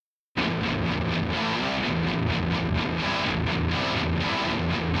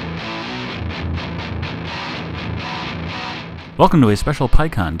Welcome to a special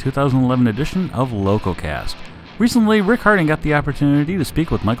PyCon 2011 edition of LocalCast. Recently, Rick Harding got the opportunity to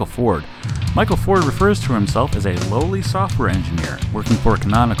speak with Michael Ford. Michael Ford refers to himself as a lowly software engineer working for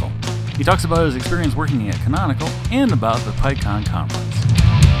Canonical. He talks about his experience working at Canonical and about the PyCon conference.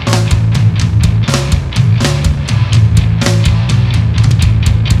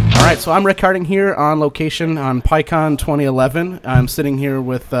 All right, so I'm Rick Harding here on location on PyCon 2011. I'm sitting here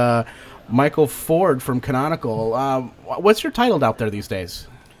with Michael Ford from Canonical. What's your title out there these days?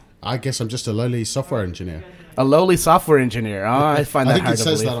 I guess I'm just a lowly software engineer. A lowly software engineer. Oh, I find that hard to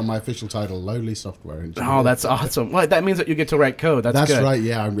believe. I think it says that on my official title, lowly software engineer. Oh, that's awesome. Well, that means that you get to write code. That's good. That's right,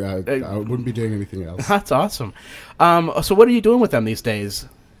 yeah. I wouldn't be doing anything else. That's awesome. So what are you doing with them these days?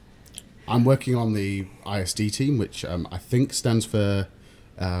 I'm working on the ISD team, which I think stands for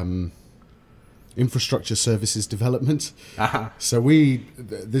Infrastructure Services Development. Uh-huh. So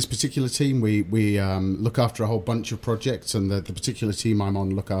this particular team, we look after a whole bunch of projects, and the particular team I'm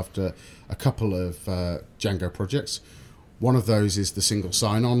on look after a couple of Django projects. One of those is the single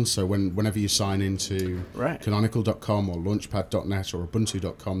sign-on. So whenever you sign into canonical.com or launchpad.net or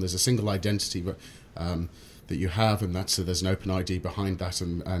ubuntu.com, there's a single identity that you have, and there's an open ID behind that,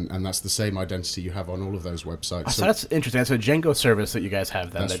 and that's the same identity you have on all of those websites. So that's interesting. That's a Django service that you guys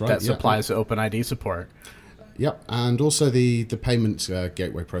have then that supplies the open ID support. Yep, and also the payment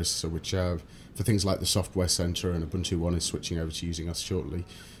gateway processor, which for things like the Software Center and Ubuntu One is switching over to using us shortly.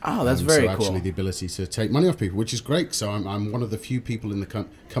 Oh, that's very cool. So actually the ability to take money off people, which is great. So I'm one of the few people in the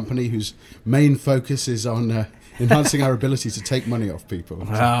company whose main focus is on enhancing our ability to take money off people.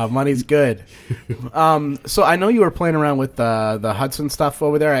 Money's good. So I know you were playing around with the Hudson stuff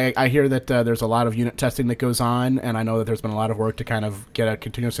over there. I hear that there's a lot of unit testing that goes on, and I know that there's been a lot of work to kind of get a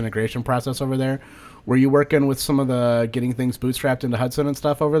continuous integration process over there. Were you working with some of the getting things bootstrapped into Hudson and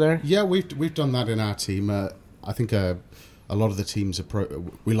stuff over there? Yeah, we've done that in our team. I think a lot of the teams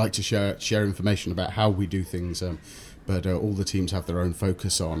we like to share information about how we do things, but all the teams have their own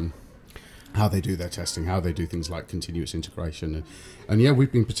focus on how they do their testing, how they do things like continuous integration, and yeah,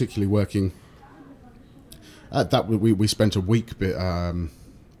 we've been particularly working at that. We spent a week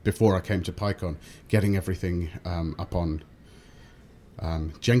before I came to PyCon getting everything up on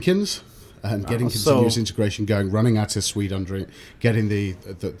Jenkins. And getting continuous integration going, running our test suite under it, getting the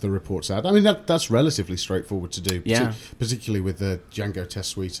reports out. I mean, that's relatively straightforward to do, particularly with the Django test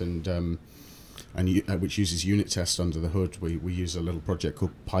suite and which uses unit test under the hood. We use a little project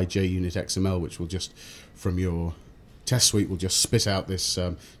called PyJUnit XML, which will just, from your test suite, will just spit out this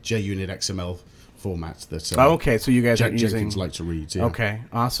JUnit XML format that so you guys aren't Jenkins using like to read. Yeah. Okay,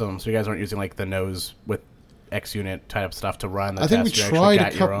 awesome. So you guys aren't using like the nose with XUnit type stuff to run the I test. think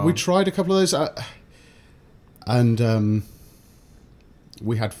we tried a couple of those, and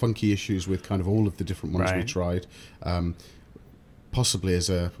we had funky issues with kind of all of the different ones we tried. Probably as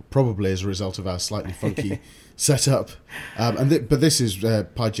a result of our slightly funky setup. But this is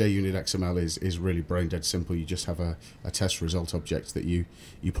PyJUnit XML is really brain dead simple. You just have a test result object that you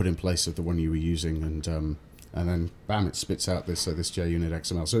put in place of the one you were using, and then bam, it spits out this JUnit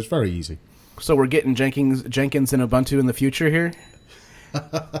XML. So it's very easy. So we're getting Jenkins and Ubuntu in the future here?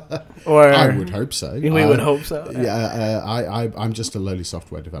 Or I would hope so. We would hope so. Yeah, I'm just a lowly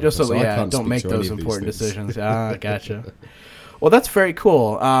software developer. Don't make those important decisions. Gotcha. Well, that's very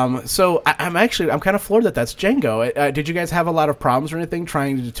cool. So I'm kind of floored that that's Django. Did you guys have a lot of problems or anything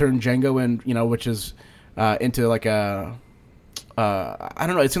trying to turn Django which is into like a I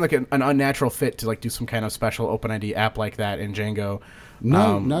don't know. It seemed like an unnatural fit to like do some kind of special OpenID app like that in Django.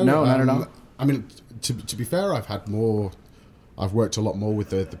 No, not at all. I mean, to be fair, I've worked a lot more with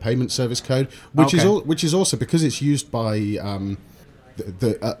the payment service code, which is also because it's used by a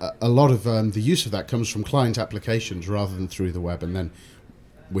lot of the use of that comes from client applications rather than through the web, and then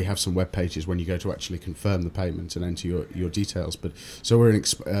we have some web pages when you go to actually confirm the payment and enter your details. But so we're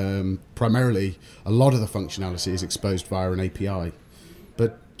primarily a lot of the functionality is exposed via an API,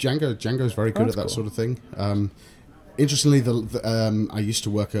 but Django is very good at that sort of thing. Interestingly, I used to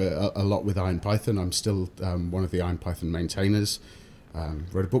work a lot with IronPython. I'm still one of the IronPython maintainers.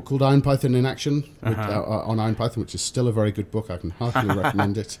 Wrote a book called IronPython in Action on IronPython, which is still a very good book. I can heartily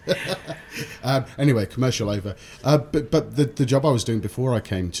recommend it. Anyway, commercial over. But the job I was doing before I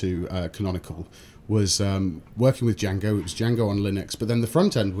came to Canonical was working with Django. It was Django on Linux, but then the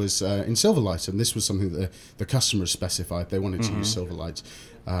front end was in Silverlight, and this was something that the customers specified. They wanted to use Silverlight.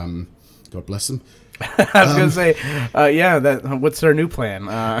 God bless them. I was going to say, what's their new plan?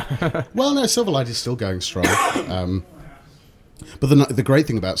 Well, no, Silverlight is still going strong. But the great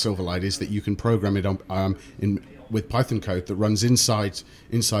thing about Silverlight is that you can program it on, with Python code that runs inside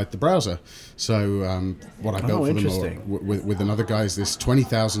the browser. So what I built for them with another guy is this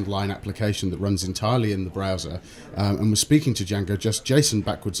 20,000 line application that runs entirely in the browser, and was speaking to Django, just JSON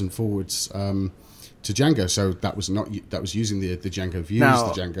backwards and forwards to Django. So that was using the Django views,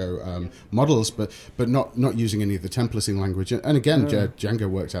 the Django models, but not using any of the templating language. And again, Django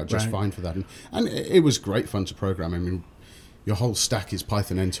worked out just fine for that, and it was great fun to program. I mean, your whole stack is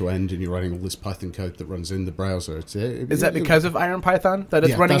Python end to end, and you're writing all this Python code that runs in the browser. Is that because of IronPython that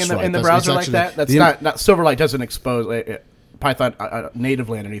it's running in the browser like that? That's not Silverlight doesn't expose Python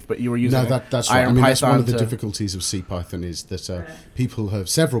natively underneath, but you were using that's right. I mean, that's one of the difficulties of CPython is that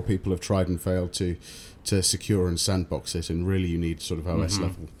several people have tried and failed to secure and sandbox it, and really you need sort of OS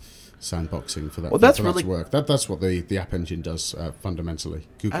level sandboxing for that. Well, that's really to work. That's what the App Engine does fundamentally.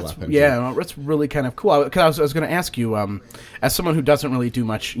 Google App Engine. Yeah, well, that's really kind of cool. Because I was going to ask you, as someone who doesn't really do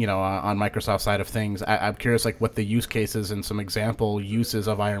much, on Microsoft side of things, I'm curious, like what the use cases and some example uses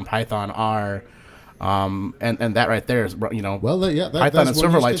of IronPython are, and that right there is, Python and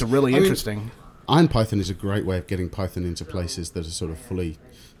Silverlight's really interesting. IronPython is a great way of getting Python into places that are sort of fully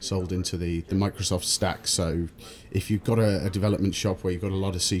sold into the Microsoft stack. So if you've got a development shop where you've got a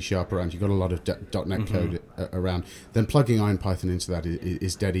lot of C# around, you've got a lot of .NET code around, then plugging IronPython into that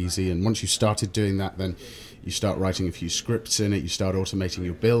is dead easy. And once you've started doing that, then you start writing a few scripts in it, you start automating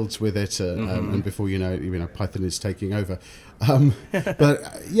your builds with it, and before you know it, Python is taking over.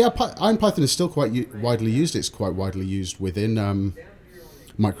 But yeah, IronPython is still quite widely used. It's quite widely used within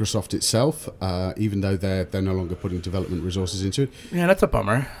Microsoft itself, even though they're no longer putting development resources into it. Yeah, that's a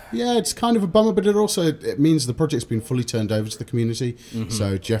bummer. Yeah, it's kind of a bummer, but it means the project's been fully turned over to the community.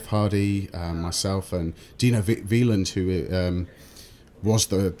 So Jeff Hardy, myself, and Dino Wieland, who was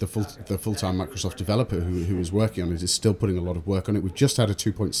the full-time Microsoft developer who was working on it, is still putting a lot of work on it. We've just had a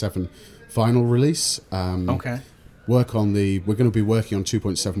 2.7 final release. We're going to be working on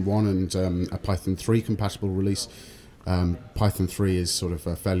 2.71 and a Python 3 compatible release. Python 3 is sort of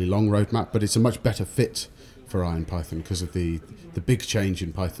a fairly long roadmap, but it's a much better fit for IronPython because of the big change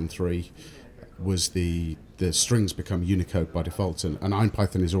in Python 3 was the strings become Unicode by default, and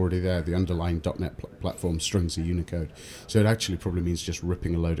IronPython is already there. The underlying .NET platform strings are Unicode, so it actually probably means just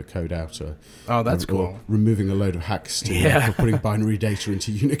ripping a load of code out. That's cool. Or removing a load of hacks for putting binary data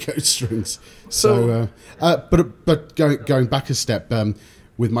into Unicode strings. But going back a step.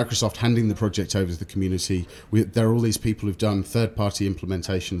 With Microsoft handing the project over to the community, there are all these people who've done third-party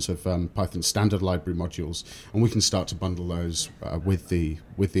implementations of Python standard library modules, and we can start to bundle those with the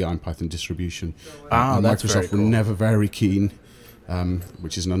IronPython distribution. That's Microsoft very cool. were never very keen,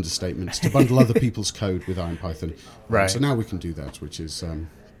 which is an understatement, to bundle other people's code with IronPython. Right. So now we can do that, which is...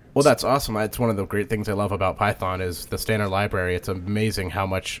 well, that's awesome. That's one of the great things I love about Python is the standard library. It's amazing how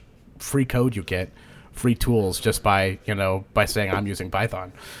much free code you get. Free tools just by saying I'm using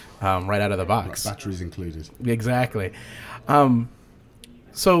Python right out of the box. Batteries included. Exactly.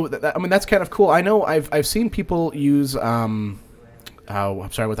 So that's kind of cool. I know I've seen people use. I'm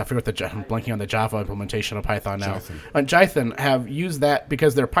sorry, I'm blanking on the Java implementation of Python now. Jython have used that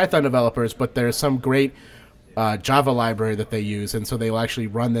because they're Python developers, but there's some great Java library that they use, and so they'll actually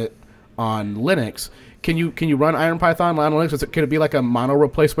run it on Linux. Can you run IronPython on Linux? Could it be like a Mono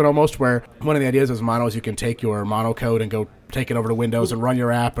replacement almost, where one of the ideas is Mono is you can take your Mono code and go take it over to Windows and run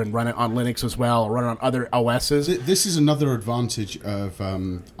your app and run it on Linux as well, or run it on other OSs? This is another advantage of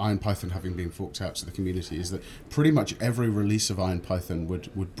IronPython having been forked out to the community, is that pretty much every release of IronPython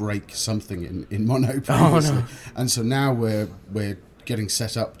would break something in Mono previously. And so now we're getting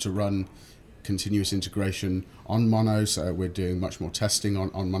set up to run continuous integration on Mono, so we're doing much more testing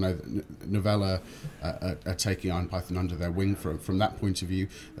on Mono. Novella are taking IronPython under their wing from that point of view.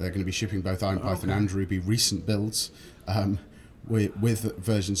 They're going to be shipping both IronPython and Ruby recent builds with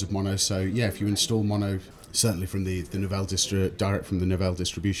versions of Mono. So yeah, if you install Mono, certainly from the Novell direct from the Novell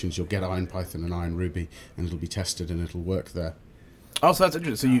distributions, you'll get IronPython and IronRuby, and it'll be tested and it'll work there. Oh, so that's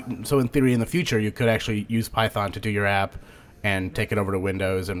interesting. So in theory, in the future, you could actually use Python to do your app and take it over to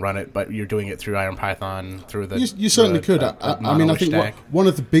Windows and run it, but you're doing it through IronPython through the. You certainly could. I mean, I think one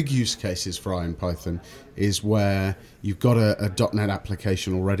of the big use cases for IronPython is where you've got a .NET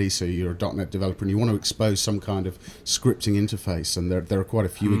application already, so you're a .NET developer and you want to expose some kind of scripting interface, and there are quite a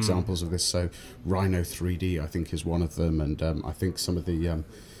few examples of this. So Rhino 3D, I think, is one of them, and I think some of the.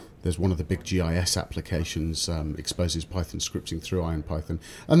 There's one of the big GIS applications exposes Python scripting through IronPython,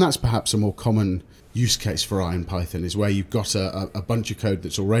 and that's perhaps a more common use case for IronPython is where you've got a bunch of code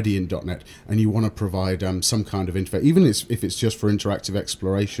that's already in .NET and you want to provide some kind of interface, even if it's just for interactive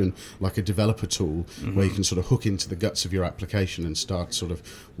exploration, like a developer tool where you can sort of hook into the guts of your application and start sort of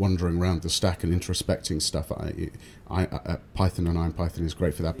wandering around the stack and introspecting stuff. Python and IronPython is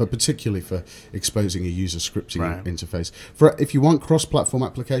great for that, but particularly for exposing a user scripting interface. If you want cross-platform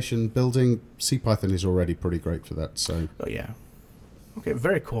application building, CPython is already pretty great for that. So, okay,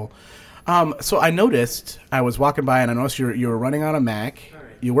 very cool. So I noticed, I was walking by and I noticed you were running on a Mac.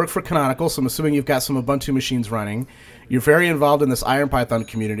 You work for Canonical, so I'm assuming you've got some Ubuntu machines running. You're very involved in this IronPython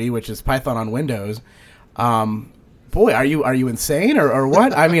community, which is Python on Windows. Boy, are you insane or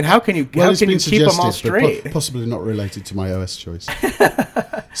what? I mean, how can you keep them all straight? Possibly not related to my OS choice.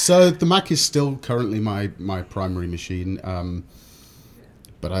 So the Mac is still currently my primary machine.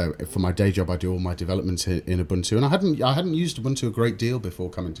 But for my day job, I do all my development in Ubuntu, and I hadn't used Ubuntu a great deal before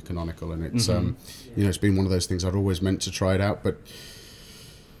coming to Canonical, and it's it's been one of those things I'd always meant to try it out, but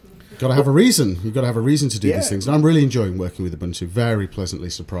got to have a reason. You've got to have a reason to do these things, and I'm really enjoying working with Ubuntu. Very pleasantly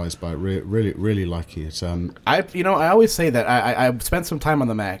surprised by it. Really liking it. I always say that I spent some time on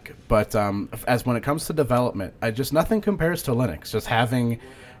the Mac, but as when it comes to development, nothing compares to Linux. Just having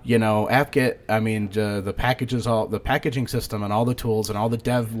apt-get, the packages, all the packaging system, and all the tools, and all the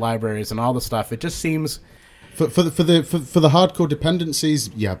dev libraries, and all the stuff. It just seems for the hardcore dependencies,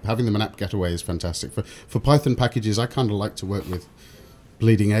 having them in apt-get away is fantastic. For Python packages, I kind of like to work with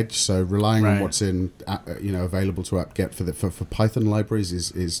bleeding edge, so relying on what's in available to apt-get for Python libraries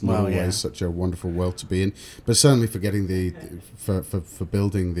is not always such a wonderful world to be in. But certainly for getting for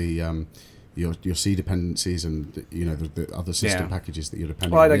building the your C dependencies and the other system packages that you're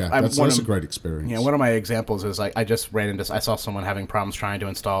depending on. That's a great experience. Yeah, one of my examples is I just ran into, I saw someone having problems trying to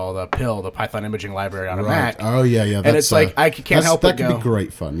install the PIL, the Python imaging library on a Mac. Oh yeah. And it's I can't help but go. That could be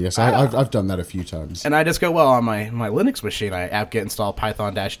great fun. Yes, I've done that a few times. And I just go, on my Linux machine, I apt-get install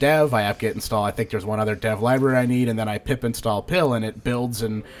python-dev, I apt-get install, I think there's one other dev library I need, and then I pip install PIL, and it builds,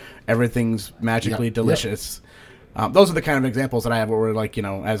 and everything's magically delicious. Those are the kind of examples that I have where we're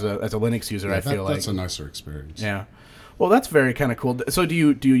as a Linux user, I feel that's a nicer experience. Yeah. Well, that's very kind of cool. So do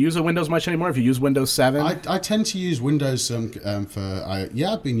you use a Windows much anymore? If you use Windows 7? I tend to use Windows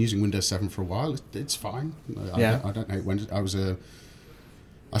I've been using Windows 7 for a while. It's fine. I don't hate Windows.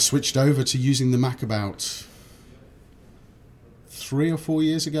 I switched over to using the Mac about 3 or 4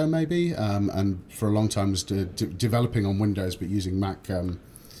 years ago maybe, and for a long time was developing on Windows but using Mac,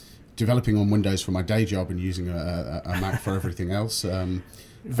 developing on Windows for my day job and using a Mac for everything else.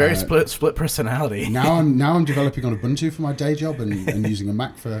 Very split personality. Now I'm developing on Ubuntu for my day job and using a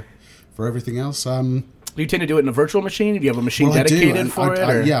Mac for everything else. Do you tend to do it in a virtual machine? Do you have a machine dedicated for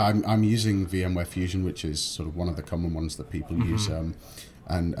it? Yeah, I'm using VMware Fusion, which is sort of one of the common ones that people use.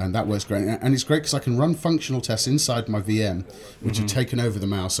 And that works great. And it's great because I can run functional tests inside my VM, which are taken over the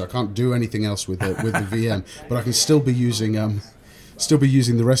mouse, so I can't do anything else with the VM, but I can still be using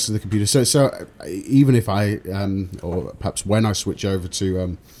the rest of the computer. So even if or perhaps when I switch over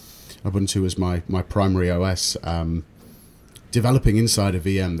to Ubuntu as my primary OS, developing inside a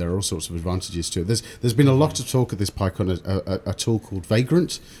VM, there are all sorts of advantages to it. There's been a lot of talk at this PyCon, a tool called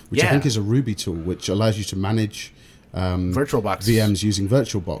Vagrant, which I think is a Ruby tool, which allows you to manage VirtualBox VMs using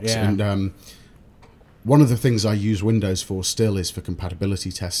VirtualBox. And one of the things I use Windows for still is for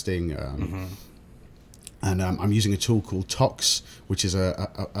compatibility testing. And I'm using a tool called Tox, which is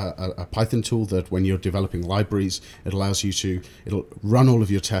a Python tool that when you're developing libraries, it'll run all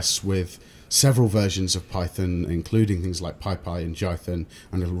of your tests with several versions of Python, including things like PyPy and Jython,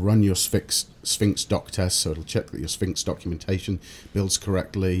 and it'll run your Sphinx doc tests, so it'll check that your Sphinx documentation builds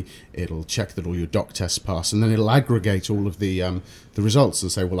correctly, it'll check that all your doc tests pass, and then it'll aggregate all of the results and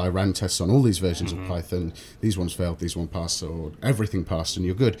say, well, I ran tests on all these versions of Python, these ones failed, these one passed, or everything passed, and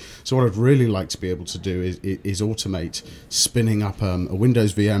you're good. So what I'd really like to be able to do is automate spinning up a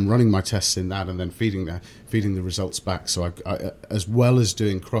Windows VM, running my tests in that, and then feeding the results back. So I as well as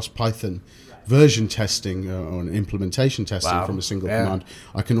doing cross-Python version testing or implementation testing from a single command,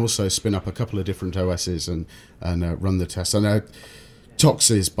 I can also spin up a couple of different OSs and run the tests. And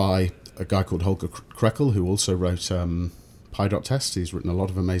Tox is by a guy called Holger Krekel, who also wrote Py.test. He's written a lot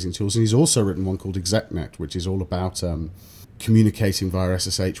of amazing tools, and he's also written one called ExecNet, which is all about communicating via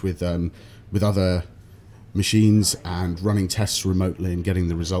SSH with other machines and running tests remotely and getting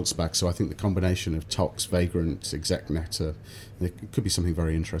the results back. So I think the combination of Tox, Vagrant, ExecNet, it could be something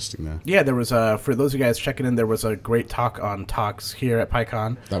very interesting there. Yeah, there was for those of you guys checking in, there was a great talk on Tox here at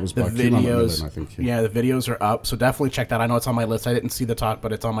PyCon. That was by Kim Mullen, I think. Yeah, the videos are up, so definitely check that. I know it's on my list. I didn't see the talk,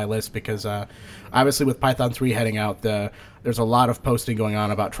 but it's on my list because obviously with Python 3 heading out, there's a lot of posting going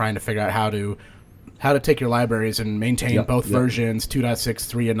on about trying to figure out how to how to take your libraries and maintain both versions, 2.6,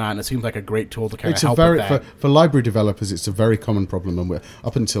 3, and 9. It seems like a great tool to kind of help with that. For library developers, it's a very common problem, and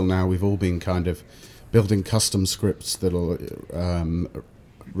up until now, we've all been kind of building custom scripts that'll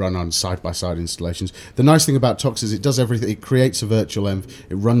run on side-by-side installations. The nice thing about Tox is it does everything. It creates a virtual env,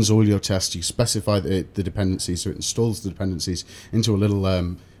 it runs all your tests, you specify the dependencies, so it installs the dependencies into a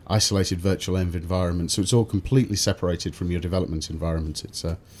little isolated virtual env environment, so it's all completely separated from your development environment. It's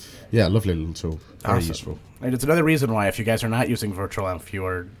a lovely little tool, very useful. And it's another reason why, if you guys are not using virtual env, you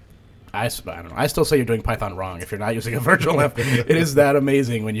are, I don't know, I still say you're doing Python wrong if you're not using a virtual env. It is that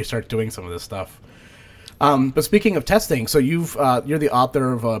amazing when you start doing some of this stuff. But speaking of testing, so you're the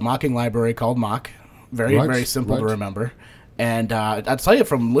author of a mocking library called Mock. Very simple to remember. And I'll tell you,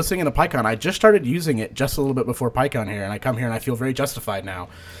 from listening to PyCon, I just started using it just a little bit before PyCon here, and I come here and I feel very justified now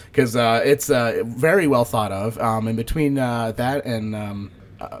because it's very well thought of. In between that and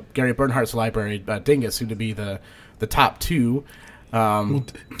Gary Bernhardt's library, Dingus seem to be the top two.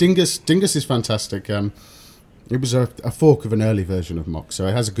 Dingus is fantastic. It was a fork of an early version of Mock, so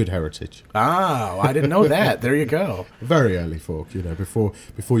it has a good heritage. Oh, I didn't know that. There you go. A very early fork,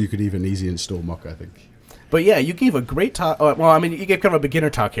 before you could even easy install Mock, I think. But yeah, you gave a great talk. Well, I mean, you gave kind of a beginner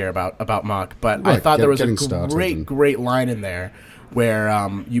talk here about Mock, but I thought there was a great line in there where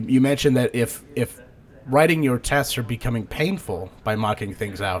you mentioned that if writing your tests are becoming painful by mocking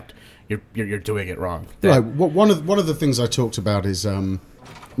things out, you're doing it wrong. Right. One of the things I talked about is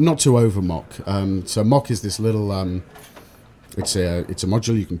not to over Mock. So Mock is this little. It's a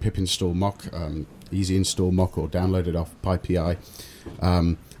module you can pip install Mock, easy install Mock, or download it off PyPI.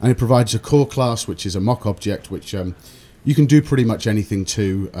 And it provides a core class, which is a Mock object, which you can do pretty much anything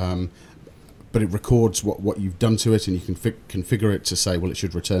to, but it records what you've done to it, and you can configure it to say, well, it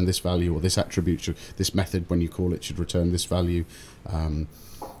should return this value, or this attribute, this method, when you call it, should return this value, and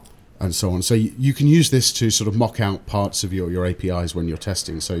so on. So you can use this to sort of mock out parts of your APIs when you're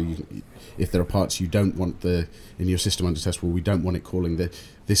testing. So if there are parts you don't want in your system under test, well, we don't want it calling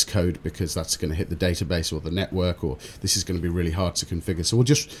this code because that's going to hit the database or the network, or this is going to be really hard to configure. So we'll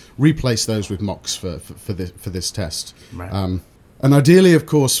just replace those with mocks for this test. Right. And ideally, of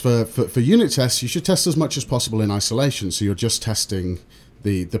course, for unit tests, you should test as much as possible in isolation. So you're just testing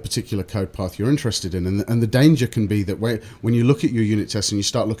the particular code path you're interested in, and the danger can be that when you look at your unit tests and you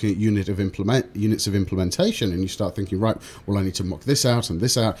start looking at units of implementation, and you start thinking, right, well, I need to mock this out and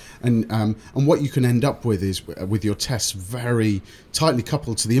this out, and what you can end up with is with your tests very tightly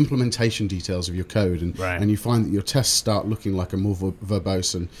coupled to the implementation details of your code, and you find that your tests start looking like a more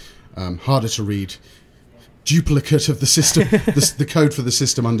verbose and harder to read duplicate of the system, the code for the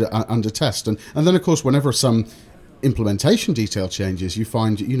system under test, and then of course whenever some implementation detail changes, you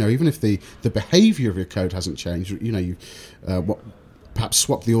find, even if the behavior of your code hasn't changed, you perhaps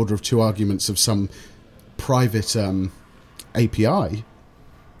swap the order of two arguments of some private API,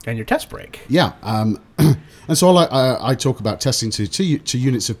 and your test break. Yeah, and so I talk about testing to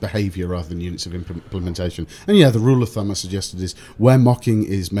units of behavior rather than units of implementation. And the rule of thumb I suggested is where mocking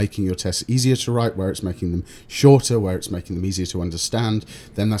is making your tests easier to write, where it's making them shorter, where it's making them easier to understand,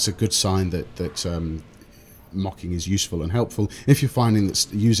 then that's a good sign that mocking is useful and helpful. If you're finding that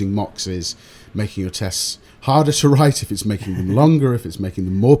using mocks is making your tests harder to write, if it's making them longer, if it's making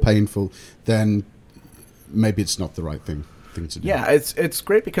them more painful, then maybe it's not the right thing to do. Yeah, it's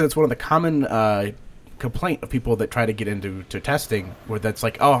great because it's one of the common complaint of people that try to get into testing, where that's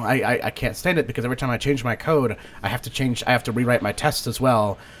like, oh, I can't stand it because every time I change my code, I have to rewrite my tests as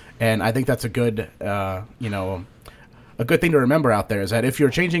well. And I think that's a good a good thing to remember out there is that if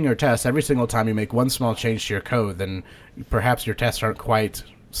you're changing your tests every single time you make one small change to your code, then perhaps your tests aren't quite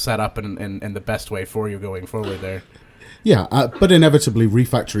set up in the best way for you going forward there. Yeah, but inevitably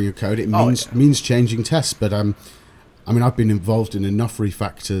refactoring your code, it means changing tests. But I've been involved in enough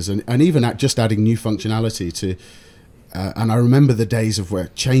refactors and even just adding new functionality to, and I remember the days of where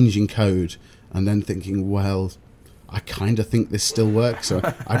changing code and then thinking, well, I kind of think this still works, so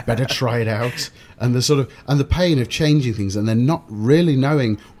I'd better try it out. And the pain of changing things and then not really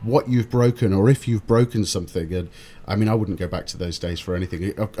knowing what you've broken or if you've broken something. And I wouldn't go back to those days for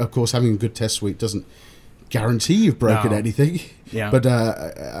anything. Of course, having a good test suite doesn't guarantee you've broken anything. Yeah. But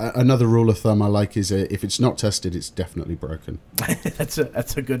another rule of thumb I like is if it's not tested, it's definitely broken. That's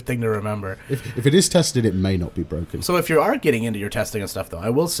a good thing to remember. If it is tested, it may not be broken. So if you are getting into your testing and stuff, though, I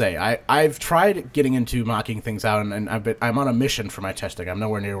will say I've tried getting into mocking things out, and I'm on a mission for my testing. I'm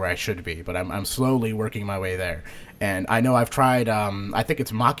nowhere near where I should be, but I'm slowly working my way there. And I know I've tried, I think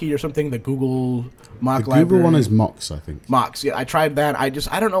it's Mocky or something, the Google mock library. The Google one is Mox, I think. Mox, yeah. I tried that. I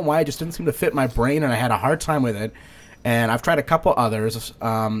don't know why, it just didn't seem to fit my brain, and I had a hard time with it. And I've tried a couple others,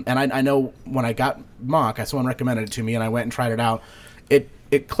 and I know when I got Mock, someone recommended it to me, and I went and tried it out.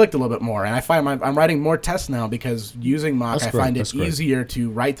 It clicked a little bit more, and I find I'm writing more tests now because using Mock, I find it easier to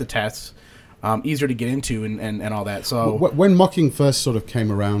write the tests, easier to get into, and all that. So when mocking first sort of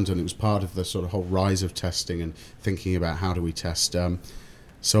came around, and it was part of the sort of whole rise of testing and thinking about how do we test.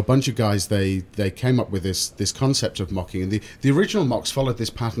 So a bunch of guys, they came up with this concept of mocking, and the original mocks followed this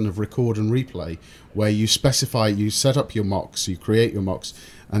pattern of record and replay, where you set up your mocks, you create your mocks,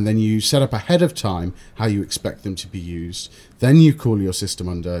 and then you set up ahead of time how you expect them to be used. Then you call your system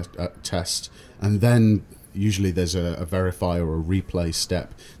under test, and then usually there's a verify or a replay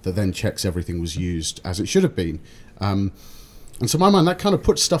step that then checks everything was used as it should have been. And so in my mind, that kind of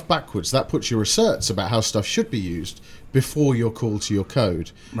puts stuff backwards. That puts your asserts about how stuff should be used before your call to your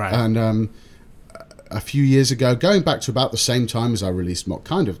code. Right. And a few years ago, going back to about the same time as I released Mock,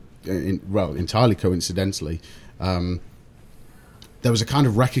 entirely coincidentally, there was a kind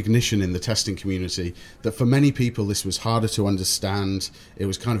of recognition in the testing community that for many people this was harder to understand. It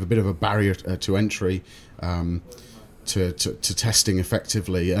was kind of a bit of a barrier to entry to testing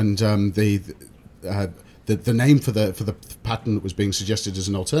effectively. And the name for the pattern that was being suggested as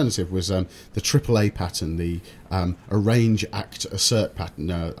an alternative was the AAA pattern, the arrange, act, assert pattern.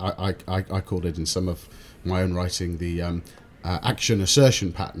 I called it in some of my own writing the action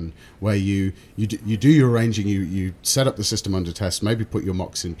assertion pattern, where you do your arranging, you set up the system under test, maybe put your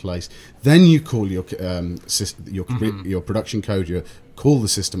mocks in place, then you call your production code, you call the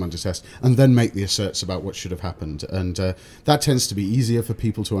system under test, and then make the asserts about what should have happened. And that tends to be easier for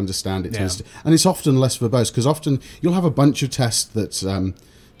people to understand. And it's often less verbose, because often you'll have a bunch of tests that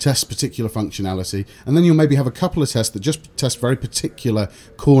test particular functionality, and then you'll maybe have a couple of tests that just test very particular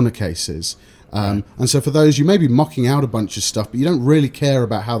corner cases. And so for those, you may be mocking out a bunch of stuff, but you don't really care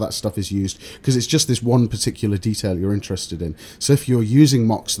about how that stuff is used because it's just this one particular detail you're interested in. So if you're using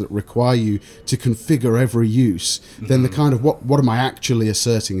mocks that require you to configure every use, then the kind of what am I actually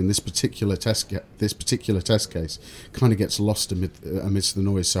asserting in this particular test case kind of gets lost amidst the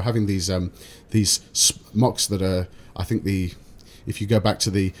noise. So having these mocks that are, I think if you go back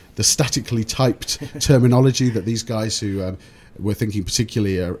to the statically typed terminology that these guys who we're thinking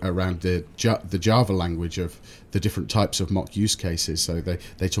particularly around the Java language of the different types of mock use cases. So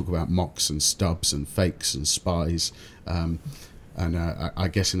they talk about mocks and stubs and fakes and spies. And I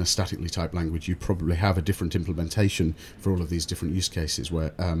guess in a statically typed language, you probably have a different implementation for all of these different use cases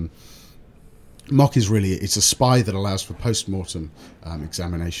where mock is really, it's a spy that allows for post-mortem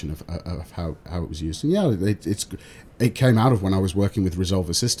examination of how it was used. And yeah, it came out of when I was working with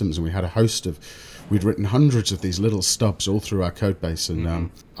Resolver Systems, and we had a host of, we'd written hundreds of these little stubs all through our code base,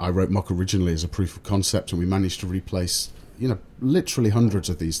 and I wrote mock originally as a proof of concept, and we managed to replace literally hundreds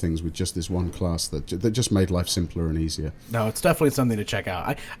of these things with just this one class that just made life simpler and easier. No, it's definitely something to check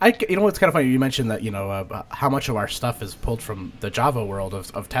out. What's kind of funny, you mentioned that how much of our stuff is pulled from the Java world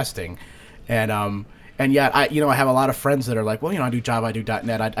of testing, and yet I have a lot of friends that are like, well, I do Java, I do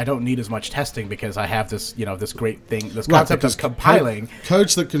 .NET. I don't need as much testing because I have this, this great thing, this concept of compiling.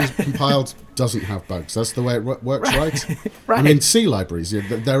 Codes that can compiled doesn't have bugs. That's the way it works, right? Right. I mean, C libraries,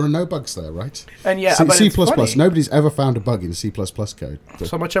 there are no bugs there, right? And yeah, C++, nobody's ever found a bug in C++ code.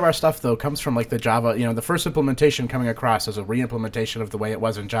 So much of our stuff, though, comes from like the Java, the first implementation coming across as a re-implementation of the way it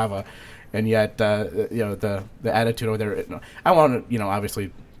was in Java. And yet, the attitude over there, I want to,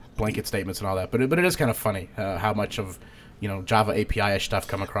 obviously, blanket statements and all that, but it is kind of funny how much of Java API-ish stuff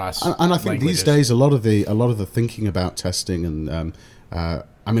come across. And I think these days a lot of the thinking about testing and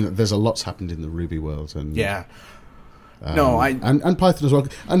I mean, there's a lot's happened in the Ruby world, and and Python as well.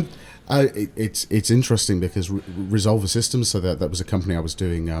 And it's interesting because Resolver Systems, so that was a company I was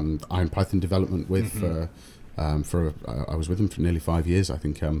doing Iron Python development with I was with them for nearly 5 years, I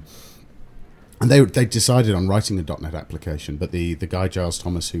think. And they decided on writing a .NET application, but the guy, Giles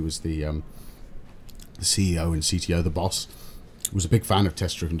Thomas, who was the CEO and CTO, the boss, was a big fan of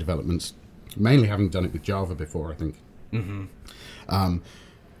test-driven developments, mainly having done it with Java before, I think.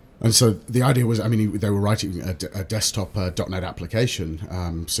 And so the idea was, I mean, they were writing a desktop .NET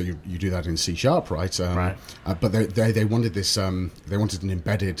application, so you do that in C#, right? Right. But they wanted this, they wanted an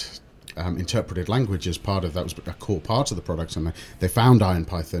embedded interpreted language as part of that, was a core part of the product, and they found Iron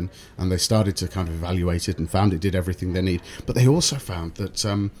Python and they started to kind of evaluate it and found it did everything they need. But they also found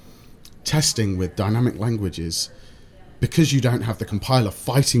that testing with dynamic languages, because you don't have the compiler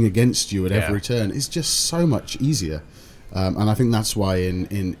fighting against you at every turn, is just so much easier. And I think that's why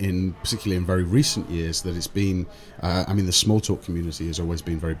in particularly in very recent years that it's been, I mean, the Smalltalk community has always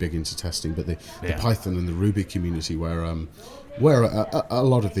been very big into testing, but the Python and the Ruby community, where where a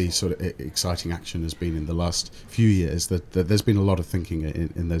lot of the sort of exciting action has been in the last few years, that there's been a lot of thinking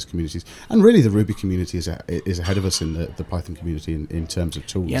in those communities, and really the Ruby community is ahead of us in the Python community in terms of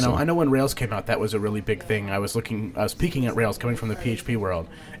tools. Yeah, I know when Rails came out, that was a really big thing. I was peeking at Rails coming from the PHP world,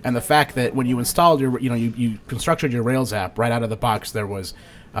 and the fact that when you installed you constructed your Rails app right out of the box, there was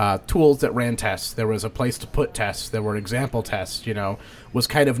tools that ran tests. There was a place to put tests. There were example tests. Was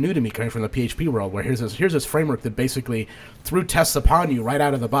kind of new to me coming from the PHP world, where here's this framework that basically threw tests upon you right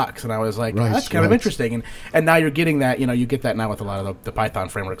out of the box, and I was like, that's kind of interesting. And now you're getting that. You get that now with a lot of the Python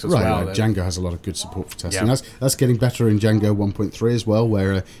frameworks as well. Right. Django has a lot of good support for testing. Yeah. That's getting better in Django 1.3 as well,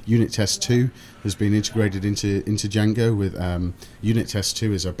 where Unit Test 2 has been integrated into Django. With Unit Test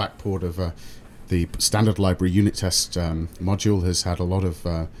 2 is a backport of the standard library. Unit Test module has had a lot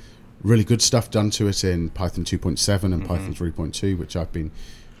of really good stuff done to it in Python 2.7 and Python 3.2, which I've been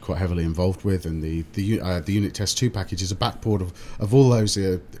quite heavily involved with. And the Unit Test 2 package is a backport of all those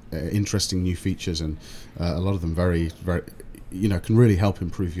interesting new features, and a lot of them very, very, can really help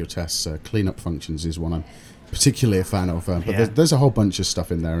improve your tests. Cleanup functions is one I'm particularly a fan of, but there's a whole bunch of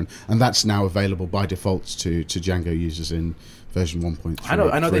stuff in there, and that's now available by default to Django users in version 1.3.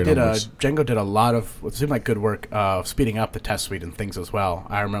 I know they did Django did a lot of what seemed like good work speeding up the test suite and things as well.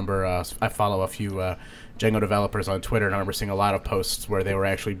 I remember I follow a few Django developers on Twitter, and I remember seeing a lot of posts where they were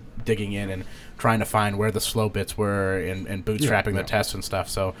actually digging in and trying to find where the slow bits were and bootstrapping the tests and stuff.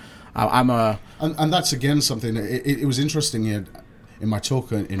 So and that's again something. It was interesting in my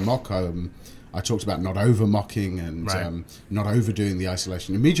talk in Mock. I talked about not over-mocking and not overdoing the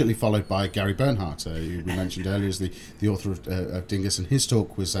isolation, immediately followed by Gary Bernhardt, who we mentioned earlier as the author of Dingus, and his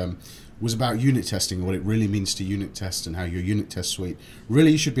talk was about unit testing, what it really means to unit test, and how your unit test suite,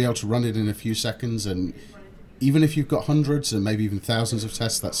 really you should be able to run it in a few seconds, and even if you've got hundreds and maybe even thousands of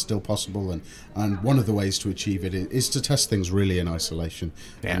tests, that's still possible, and one of the ways to achieve it is to test things really in isolation,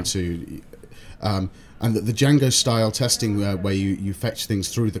 and to... and the Django style testing where you fetch things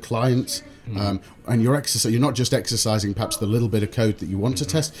through the client, and you're not just exercising perhaps the little bit of code that you want to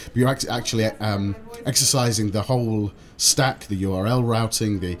test, but you're actually exercising the whole stack, the URL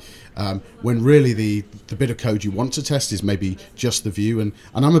routing, when really the bit of code you want to test is maybe just the view. And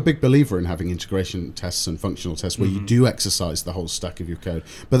I'm a big believer in having integration tests and functional tests where you do exercise the whole stack of your code,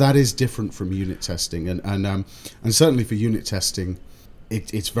 but that is different from unit testing, and certainly for unit testing,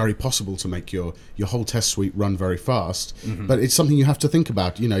 it's very possible to make your whole test suite run very fast, but it's something you have to think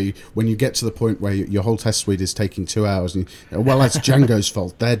about. When you get to the point where your whole test suite is taking 2 hours, and that's Django's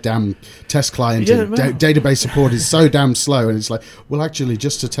fault. Their damn test client and database support is so damn slow, and it's like, well, actually,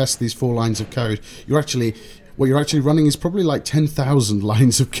 just to test these 4 lines of code, what you're actually running is probably like 10,000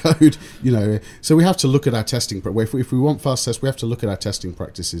 lines of code, So we have to look at our testing. If we want fast tests, we have to look at our testing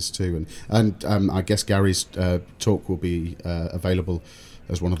practices too. And I guess Gary's talk will be available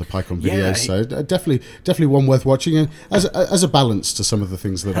as one of the PyCon videos. So definitely one worth watching, and as a balance to some of the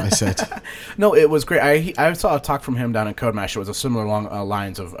things that I said. No, it was great. I saw a talk from him down in CodeMash. It was a similar long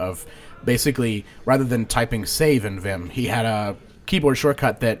lines of basically, rather than typing save in Vim, he had a keyboard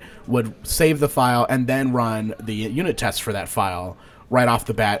shortcut that would save the file and then run the unit test for that file right off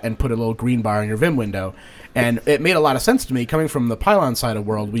the bat and put a little green bar in your Vim window. And it made a lot of sense to me. Coming from the Pylon side of the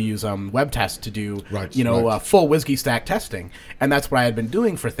world, we use WebTest to do, full WSGI stack testing. And that's what I had been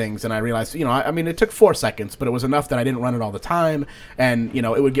doing for things. And I realized, it took 4 seconds, but it was enough that I didn't run it all the time. And,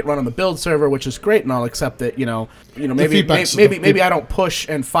 it would get run on the build server, which is great. And I'll accept that, maybe I don't push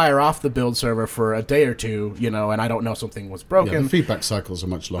and fire off the build server for a day or two, and I don't know something was broken. Yeah, the feedback cycles are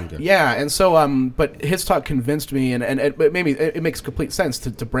much longer. Yeah. And so, but his talk convinced me, and it makes complete sense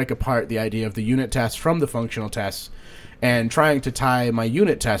to break apart the idea of the unit test from the functional tests, and trying to tie my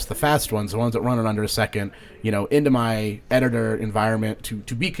unit tests, the fast ones, the ones that run in under a second, into my editor environment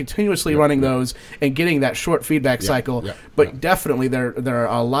to be continuously running those and getting that short feedback cycle. But definitely there are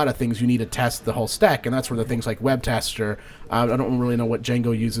a lot of things you need to test the whole stack, and that's where the things like WebTest or I don't really know what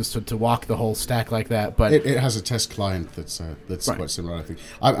Django uses to walk the whole stack like that, but it has a test client that's quite similar, I think.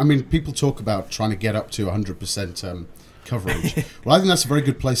 I mean, people talk about trying to get up to 100% coverage. Well, I think that's a very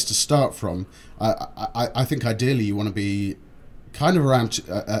good place to start from. I think ideally you want to be kind of around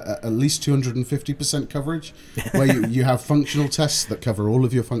at least 250% coverage, where you have functional tests that cover all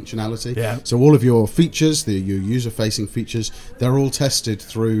of your functionality. Yeah. So all of your features, your user-facing features, they're all tested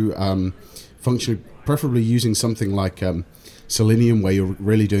through functionally, preferably using something like Selenium, where you're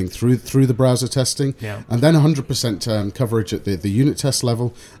really doing through the browser testing, and then 100% coverage at the unit test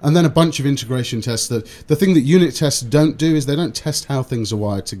level, and then a bunch of integration tests. The thing that unit tests don't do is they don't test how things are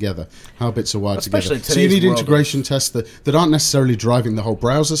wired together, how bits are wired together. So you need integration tests that aren't necessarily driving the whole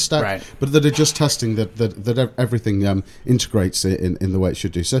browser stack, but that are just testing that everything integrates in the way it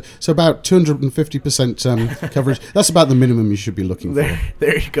should do. So about 250% coverage. That's about the minimum you should be looking for.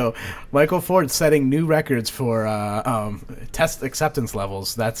 There you go. Michael Ford setting new records for test acceptance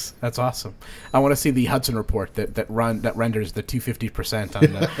levels. That's awesome. I want to see the Hudson report that renders the 250%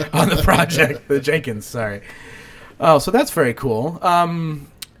 on the project. The Jenkins, sorry. Oh, so that's very cool.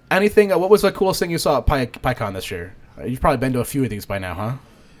 Anything? What was the coolest thing you saw at PyCon this year? You've probably been to a few of these by now, huh?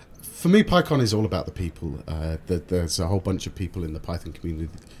 For me, PyCon is all about the people. There's a whole bunch of people in the Python community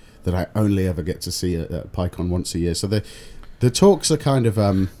that I only ever get to see at PyCon once a year. So the talks are kind of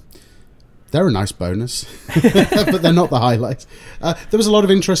they're a nice bonus, but they're not the highlight. There was a lot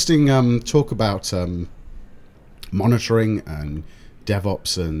of interesting talk about monitoring and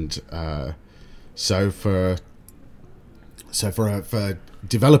DevOps, and so for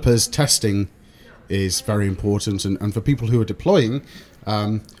developers, testing is very important, and for people who are deploying,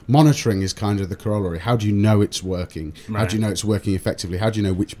 monitoring is kind of the corollary. How do you know it's working? How do you know it's working effectively? How do you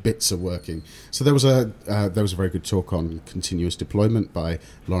know which bits are working? So there was a very good talk on continuous deployment by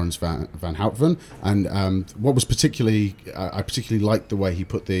Lawrence van Houtven, and what was I particularly liked the way he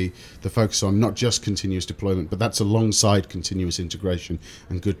put the focus on not just continuous deployment, but that's alongside continuous integration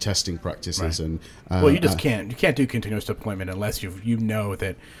and good testing practices. And well, you just can't do continuous deployment unless you know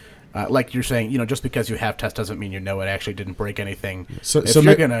that. Like you're saying, just because you have tests doesn't mean it actually didn't break anything. If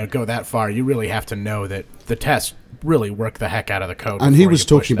you're going to go that far, you really have to know that the tests really work the heck out of the code. And he was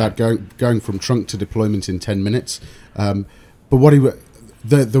talking about going from trunk to deployment in 10 minutes. But what the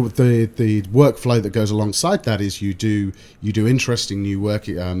workflow that goes alongside that is you do interesting new work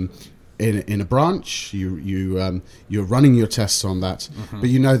in a branch. You're running your tests on that, but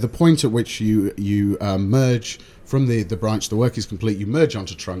the point at which you merge. From the branch, the work is complete, you merge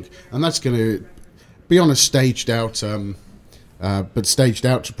onto trunk, and that's going to be on a staged out to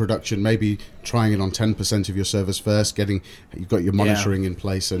production, maybe trying it on 10% of your servers first, you've got your monitoring in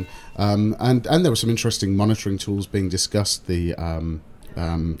place, and there were some interesting monitoring tools being discussed. I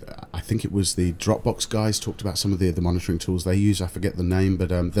think it was the Dropbox guys talked about some of the monitoring tools they use. I forget the name, but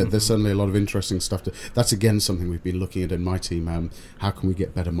there's certainly a lot of interesting stuff. That's again something we've been looking at in my team. How can we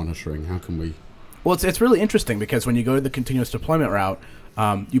get better monitoring? How can we... Well, it's really interesting because when you go to the continuous deployment route,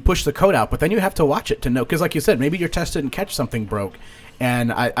 you push the code out, but then you have to watch it to know, because like you said, maybe your test didn't catch something broke.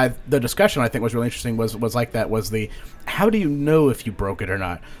 And the discussion I think was really interesting was like that was how do you know if you broke it or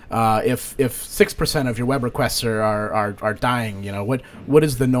not? If 6% of your web requests are dying, what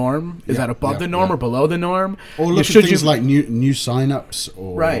is the norm? Is that above the norm or below the norm? Or look at things like new signups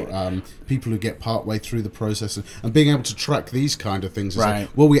or people who get partway through the process, and being able to track these kind of things. Right.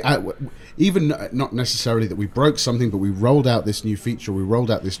 Even not necessarily that we broke something, but we rolled out this new feature, we rolled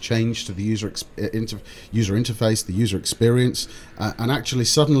out this change to the user interface, the user experience, and actually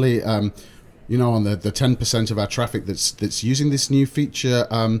suddenly, on the 10% of our traffic that's using this new feature,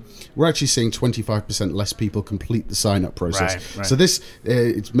 we're actually seeing 25% less people complete the sign-up process. Right. So this,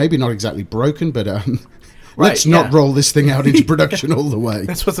 it's maybe not exactly broken, but let's not roll this thing out into production all the way.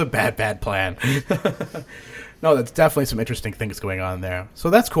 This was a bad plan. No, that's definitely some interesting things going on there.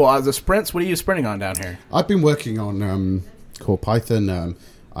 So that's cool. The sprints, what are you sprinting on down here? I've been working on Core Python.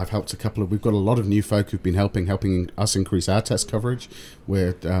 I've helped we've got a lot of new folk who've been helping us increase our test coverage.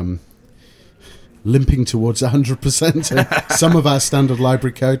 We're limping towards 100%. Some of our standard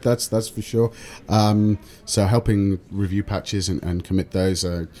library code, that's for sure. So helping review patches and commit those,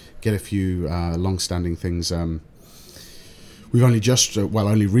 get a few long-standing things. We've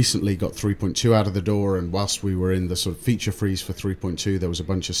only recently got 3.2 out of the door, and whilst we were in the sort of feature freeze for 3.2, there was a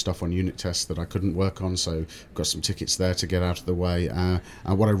bunch of stuff on unit tests that I couldn't work on, so got some tickets there to get out of the way. And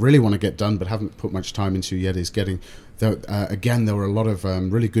what I really want to get done, but haven't put much time into yet, is getting... again, there were a lot of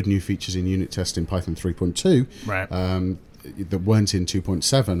really good new features in unit test in Python 3.2. Right. That weren't in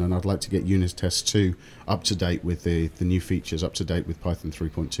 2.7, and I'd like to get unit test 2 up to date with the new features, up to date with Python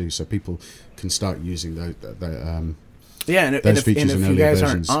 3.2, so people can start using the and if you guys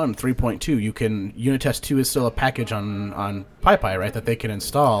aren't on 3.2, unit test 2 is still a package on PyPy, right, that they can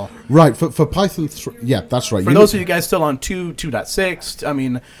install. Right, for Python 3, yeah, that's right. For those of you guys still on 2.6, I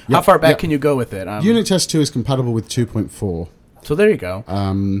mean, how far back can you go with it? Unit test 2 is compatible with 2.4. So there you go.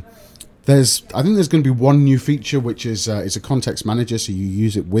 I think there's going to be one new feature, which is a context manager, so you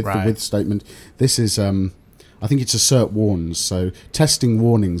use it with the with statement. This is... I think it's assert warns. So testing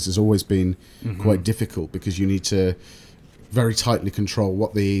warnings has always been quite difficult because you need to very tightly control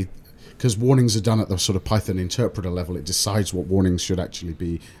what because warnings are done at the sort of Python interpreter level. It decides what warnings should actually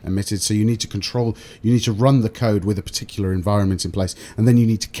be emitted. So you need to run the code with a particular environment in place, and then you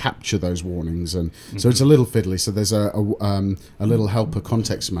need to capture those warnings. And so it's a little fiddly. So there's a little helper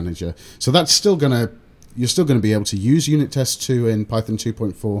context manager. So that's you're still going to be able to use unit test 2 in Python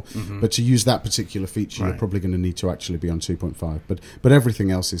 2.4, but to use that particular feature, you're probably going to need to actually be on 2.5. But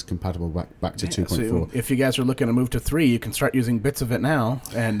everything else is compatible back to 2.4. So if you guys are looking to move to 3, you can start using bits of it now,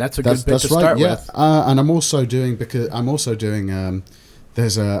 and that's a good bit to start with. And I'm also doing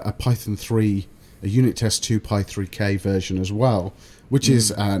there's a Python 3, a unit test 2 Py3k version as well, which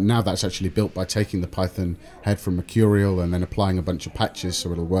is now that's actually built by taking the Python head from Mercurial and then applying a bunch of patches,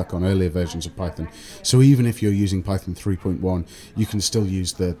 so it'll work on earlier versions of Python. So even if you're using Python 3.1, you can still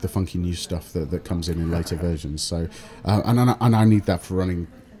use the funky new stuff that comes in later versions. So and I need that for running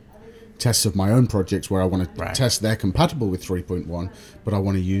tests of my own projects where I want to test they're compatible with 3.1, but I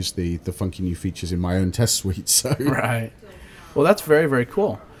want to use the funky new features in my own test suite. So right. Well, that's very, very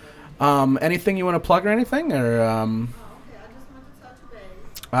cool. Anything you want to plug or anything, or?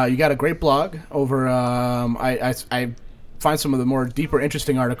 You got a great blog over. I find some of the more deeper,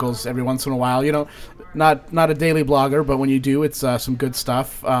 interesting articles every once in a while. You know, not a daily blogger, but when you do, it's some good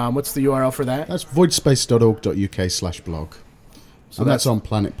stuff. What's the URL for that? That's voidspace.org.uk/blog. So that's on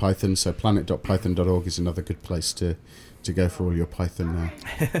Planet Python. So planet.python.org is another good place to go for all your Python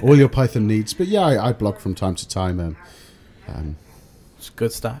needs. But yeah, I blog from time to time. It's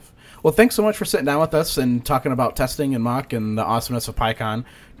good stuff. Well, thanks so much for sitting down with us and talking about testing and mock and the awesomeness of PyCon.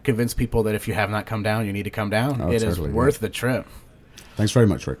 Convince people that if you have not come down, you need to come down. It is worth the trip. Thanks very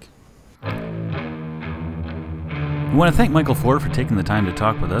much, Rick. We want to thank Michael Ford for taking the time to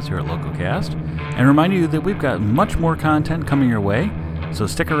talk with us here at LocalCast, and remind you that we've got much more content coming your way, so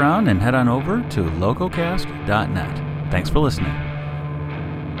stick around and head on over to localcast.net. Thanks for listening.